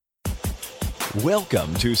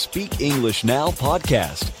Welcome to Speak English Now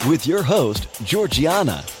podcast with your host,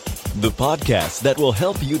 Georgiana, the podcast that will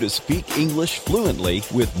help you to speak English fluently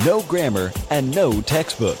with no grammar and no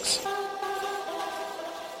textbooks.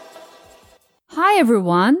 Hi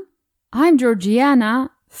everyone, I'm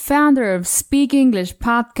Georgiana, founder of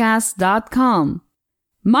SpeakEnglishPodcast.com.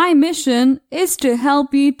 My mission is to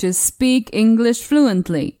help you to speak English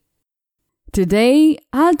fluently. Today,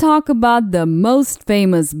 I'll talk about the most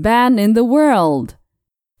famous band in the world,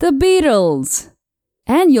 the Beatles.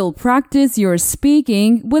 And you'll practice your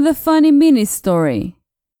speaking with a funny mini story.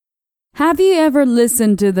 Have you ever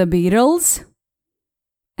listened to the Beatles?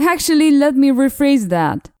 Actually, let me rephrase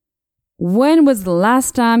that. When was the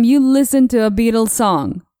last time you listened to a Beatles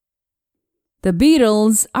song? The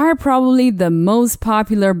Beatles are probably the most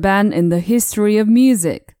popular band in the history of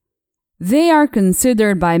music. They are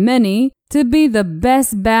considered by many to be the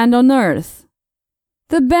best band on earth.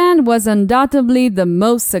 The band was undoubtedly the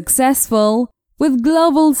most successful, with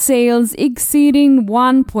global sales exceeding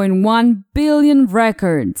 1.1 billion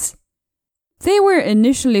records. They were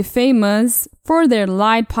initially famous for their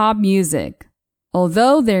light pop music,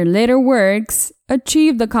 although their later works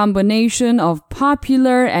achieved a combination of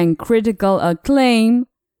popular and critical acclaim,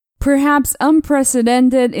 perhaps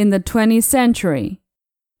unprecedented in the 20th century.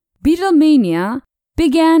 Beatlemania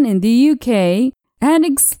began in the UK and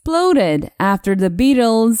exploded after the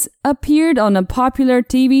Beatles appeared on a popular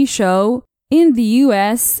TV show in the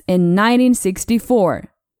US in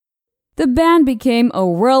 1964. The band became a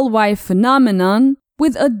worldwide phenomenon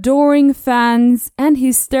with adoring fans and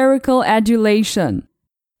hysterical adulation.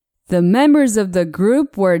 The members of the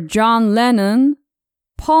group were John Lennon,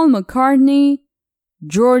 Paul McCartney,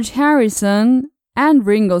 George Harrison, and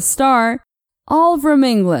Ringo Starr, all from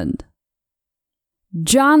England.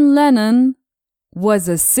 John Lennon was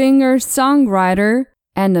a singer-songwriter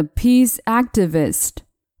and a peace activist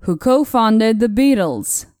who co-founded the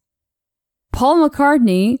Beatles. Paul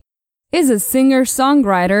McCartney is a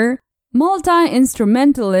singer-songwriter,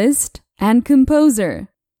 multi-instrumentalist, and composer.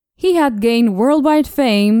 He had gained worldwide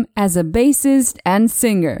fame as a bassist and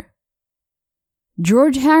singer.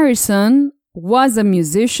 George Harrison was a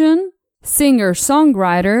musician,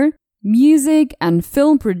 singer-songwriter, music and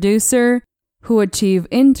film producer who achieved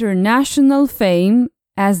international fame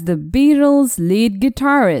as the Beatles' lead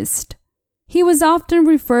guitarist. He was often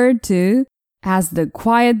referred to as the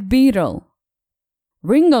Quiet Beatle.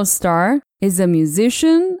 Ringo Starr is a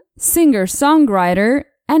musician, singer-songwriter,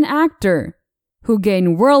 and actor who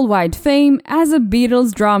gained worldwide fame as a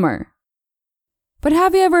Beatles drummer. But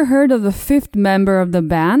have you ever heard of the fifth member of the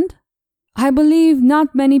band? I believe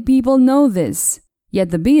not many people know this.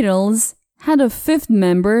 Yet the Beatles had a fifth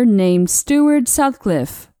member named Stuart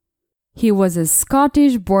Sutcliffe. He was a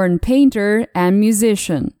Scottish-born painter and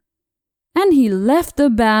musician, and he left the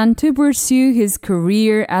band to pursue his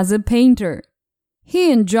career as a painter.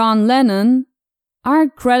 He and John Lennon are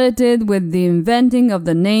credited with the inventing of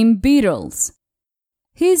the name Beatles.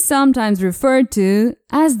 He is sometimes referred to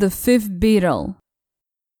as the fifth Beatle.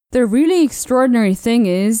 The really extraordinary thing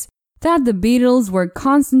is that the Beatles were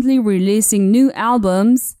constantly releasing new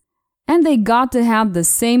albums, and they got to have the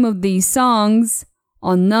same of these songs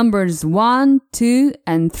on numbers 1, 2,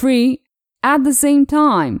 and 3 at the same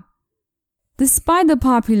time. Despite the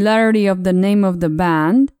popularity of the name of the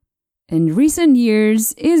band, in recent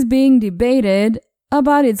years is being debated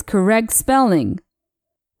about its correct spelling.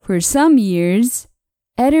 For some years,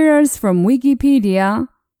 editors from Wikipedia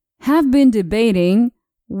have been debating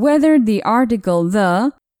whether the article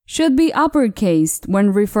 "the" should be uppercased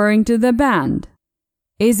when referring to the band.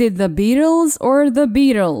 Is it the Beatles or the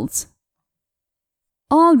Beatles?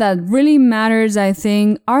 All that really matters, I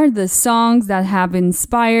think, are the songs that have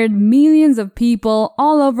inspired millions of people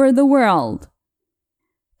all over the world.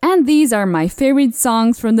 And these are my favorite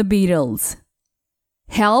songs from the Beatles: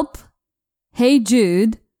 Help, Hey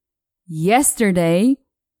Jude, Yesterday,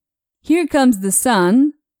 Here Comes the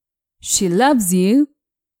Sun, She Loves You,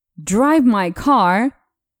 Drive My Car,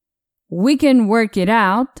 We Can Work It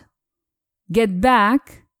Out, Get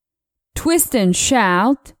Back, Twist and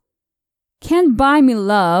Shout, Can't Buy Me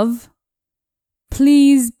Love,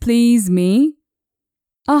 Please Please Me,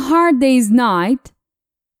 A Hard Day's Night,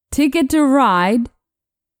 Ticket to Ride,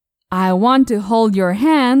 I Want to Hold Your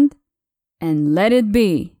Hand, and Let It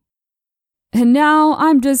Be. And now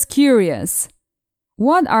I'm just curious,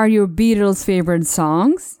 what are your Beatles' favorite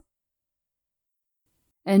songs?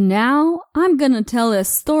 And now I'm gonna tell a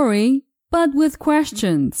story, but with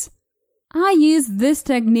questions. I use this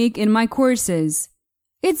technique in my courses.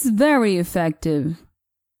 It's very effective.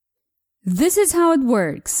 This is how it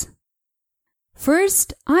works.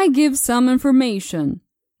 First, I give some information.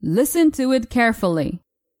 Listen to it carefully.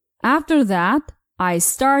 After that, I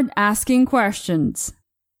start asking questions.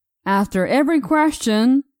 After every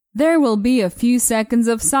question, there will be a few seconds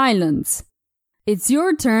of silence. It's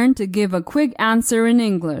your turn to give a quick answer in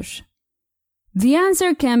English. The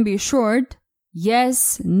answer can be short,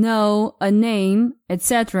 yes, no, a name,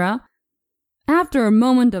 etc. After a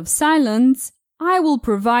moment of silence, I will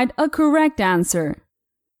provide a correct answer.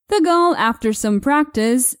 The goal after some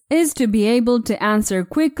practice is to be able to answer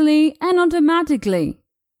quickly and automatically.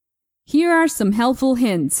 Here are some helpful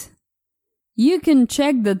hints. You can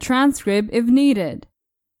check the transcript if needed.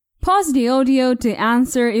 Pause the audio to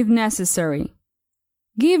answer if necessary.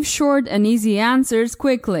 Give short and easy answers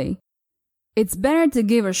quickly. It's better to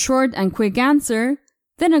give a short and quick answer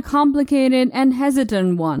than a complicated and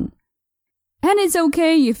hesitant one. And it's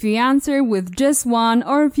okay if you answer with just one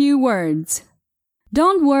or a few words.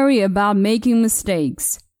 Don't worry about making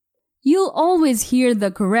mistakes. You'll always hear the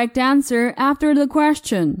correct answer after the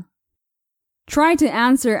question. Try to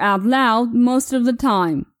answer out loud most of the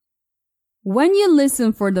time. When you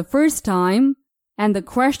listen for the first time and the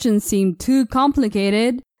question seemed too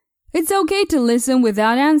complicated, it's okay to listen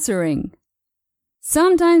without answering.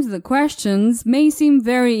 Sometimes the questions may seem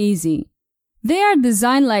very easy. They are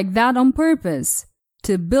designed like that on purpose,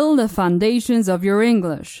 to build the foundations of your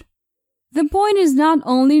English. The point is not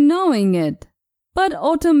only knowing it, but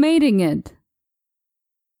automating it.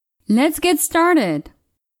 Let's get started.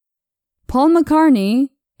 Paul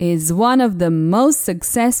McCartney is one of the most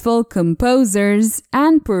successful composers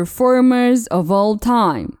and performers of all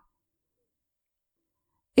time.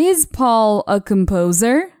 Is Paul a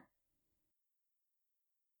composer?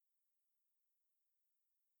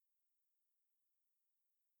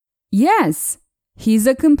 Yes, he's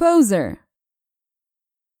a composer.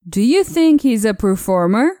 Do you think he's a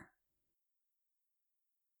performer?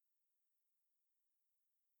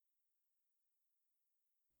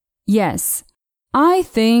 Yes, I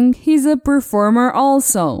think he's a performer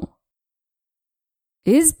also.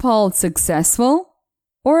 Is Paul successful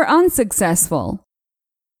or unsuccessful?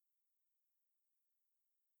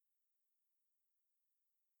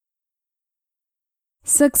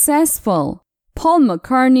 Successful. Paul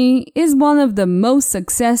McCartney is one of the most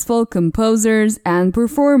successful composers and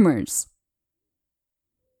performers.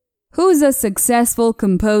 Who's a successful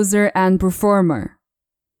composer and performer?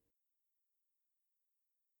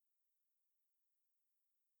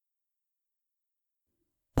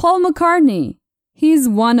 Paul McCartney. He's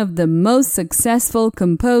one of the most successful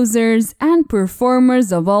composers and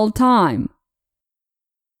performers of all time.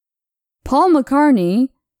 Paul McCartney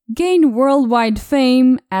gained worldwide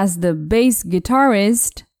fame as the bass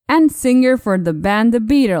guitarist and singer for the band the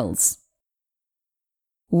Beatles.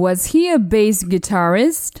 Was he a bass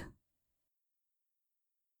guitarist?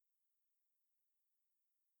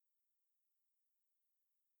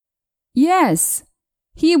 Yes,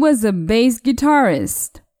 he was a bass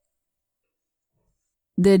guitarist.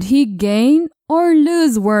 Did he gain or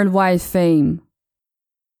lose worldwide fame?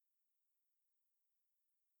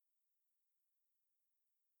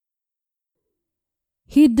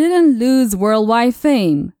 He didn't lose worldwide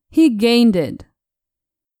fame, he gained it.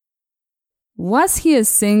 Was he a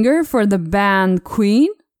singer for the band Queen?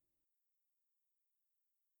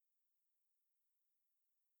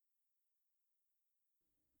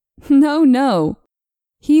 No.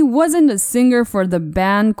 He wasn't a singer for the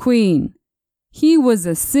band Queen. He was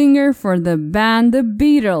a singer for the band the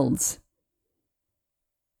Beatles.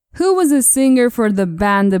 Who was a singer for the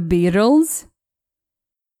band the Beatles?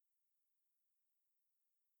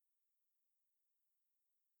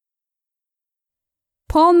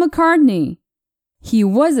 Paul McCartney. He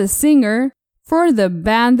was a singer for the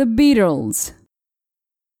band the Beatles.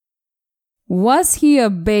 Was he a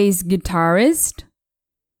bass guitarist?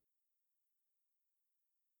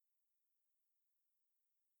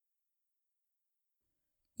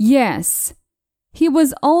 Yes, he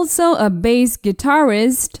was also a bass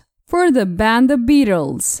guitarist for the band the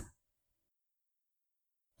Beatles.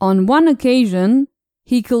 On one occasion,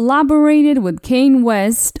 he collaborated with Kanye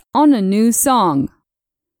West on a new song.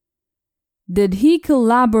 Did he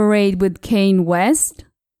collaborate with Kanye West?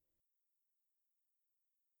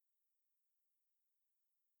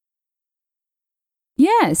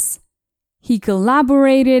 Yes, he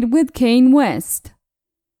collaborated with Kanye West.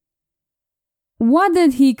 What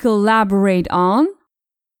did he collaborate on?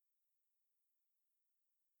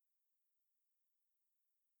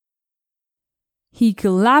 He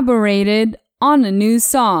collaborated on a new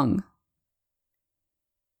song.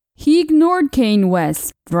 He ignored Kanye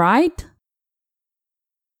West, right?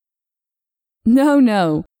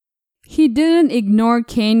 No. he didn't ignore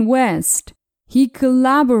Kanye West. He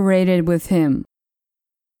collaborated with him.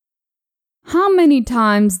 How many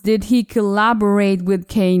times did he collaborate with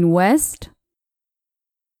Kanye West?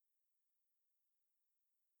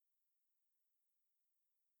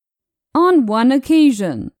 On one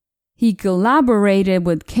occasion. He collaborated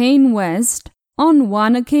with Kanye West on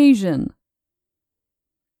one occasion.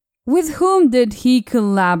 With whom did he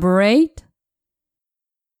collaborate?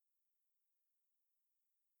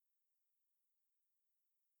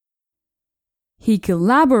 He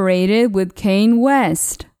collaborated with Kanye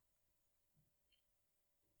West.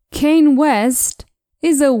 Kanye West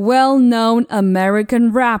is a well-known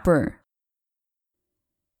American rapper.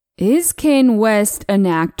 Is Kanye West an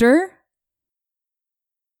actor?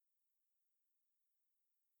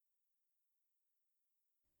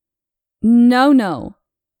 No.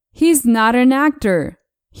 He's not an actor.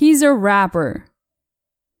 He's a rapper.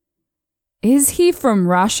 Is he from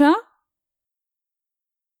Russia?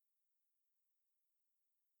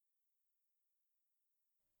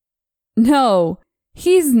 No,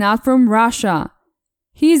 he's not from Russia.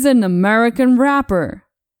 He's an American rapper.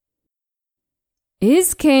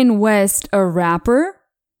 Is Kanye West a rapper?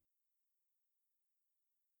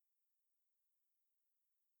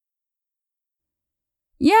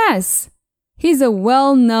 Yes, he's a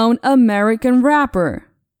well-known American rapper.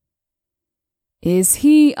 Is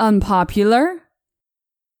he unpopular?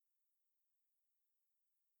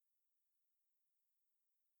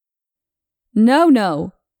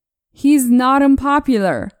 No, he's not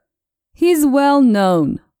unpopular. He's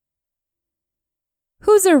well-known.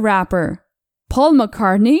 Who's a rapper? Paul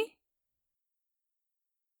McCartney?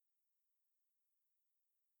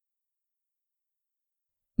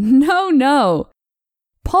 No.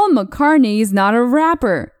 Paul McCartney is not a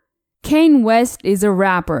rapper. Kanye West is a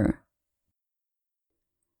rapper.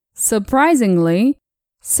 Surprisingly,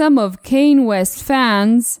 some of Kanye West's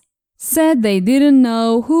fans said they didn't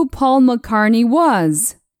know who Paul McCartney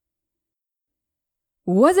was.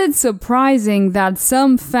 Was it surprising that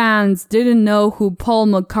some fans didn't know who Paul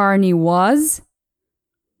McCartney was?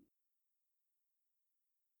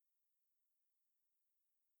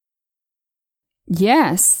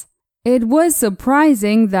 Yes. It was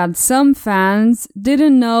surprising that some fans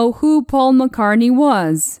didn't know who Paul McCartney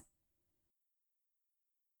was.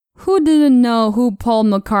 Who didn't know who Paul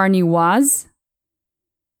McCartney was?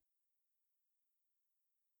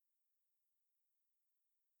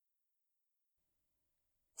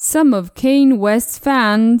 Some of Kanye West's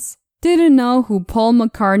fans didn't know who Paul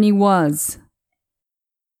McCartney was.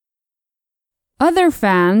 Other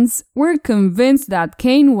fans were convinced that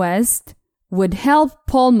Kanye West would help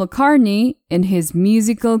Paul McCartney in his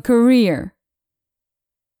musical career.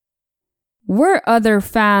 Were other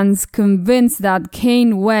fans convinced that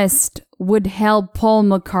Kanye West would help Paul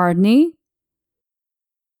McCartney?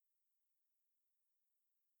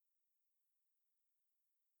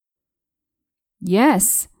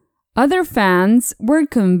 Yes, other fans were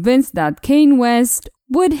convinced that Kanye West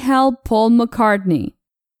would help Paul McCartney.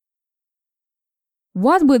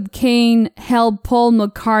 What would Kanye help Paul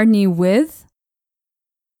McCartney with?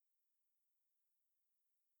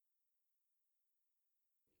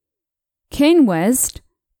 Kanye West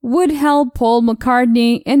would help Paul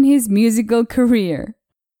McCartney in his musical career.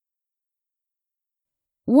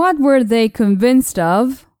 What were they convinced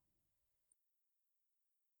of?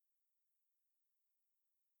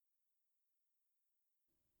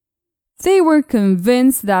 They were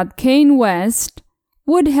convinced that Kanye West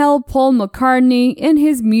would help Paul McCartney in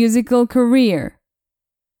his musical career.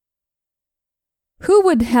 Who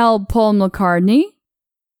would help Paul McCartney?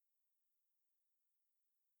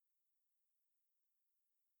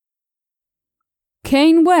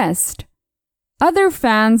 Kanye West. Other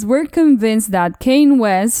fans were convinced that Kanye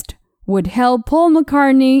West would help Paul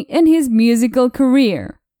McCartney in his musical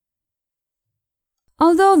career.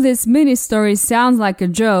 Although this mini-story sounds like a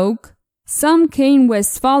joke, some Kanye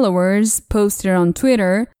West followers posted on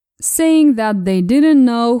Twitter saying that they didn't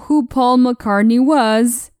know who Paul McCartney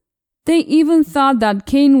was. They even thought that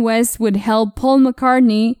Kanye West would help Paul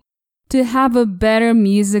McCartney to have a better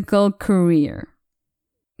musical career.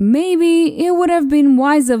 Maybe it would have been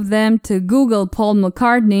wise of them to Google Paul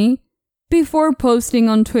McCartney before posting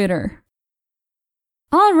on Twitter.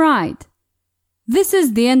 Alright, this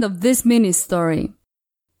is the end of this mini-story.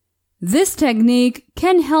 This technique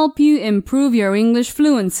can help you improve your English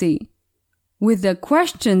fluency. With the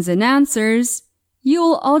questions and answers,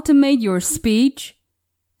 you'll automate your speech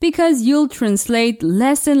because you'll translate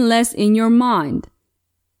less and less in your mind.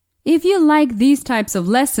 If you like these types of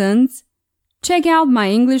lessons, check out my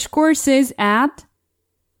English courses at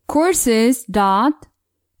courses.fluently,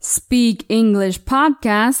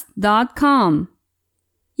 speakenglishpodcast.com.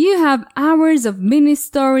 You have hours of mini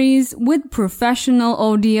stories with professional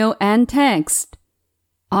audio and text.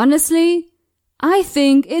 Honestly, I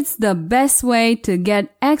think it's the best way to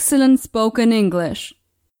get excellent spoken English.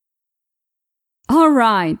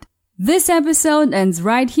 Alright, this episode ends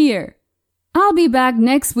right here. I'll be back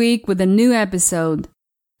next week with a new episode.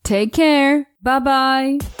 Take care.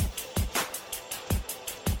 Bye-bye.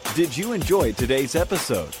 Did you enjoy today's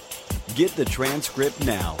episode? Get the transcript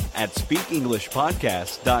now at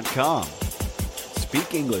speakenglishpodcast.com.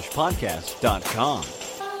 speakenglishpodcast.com.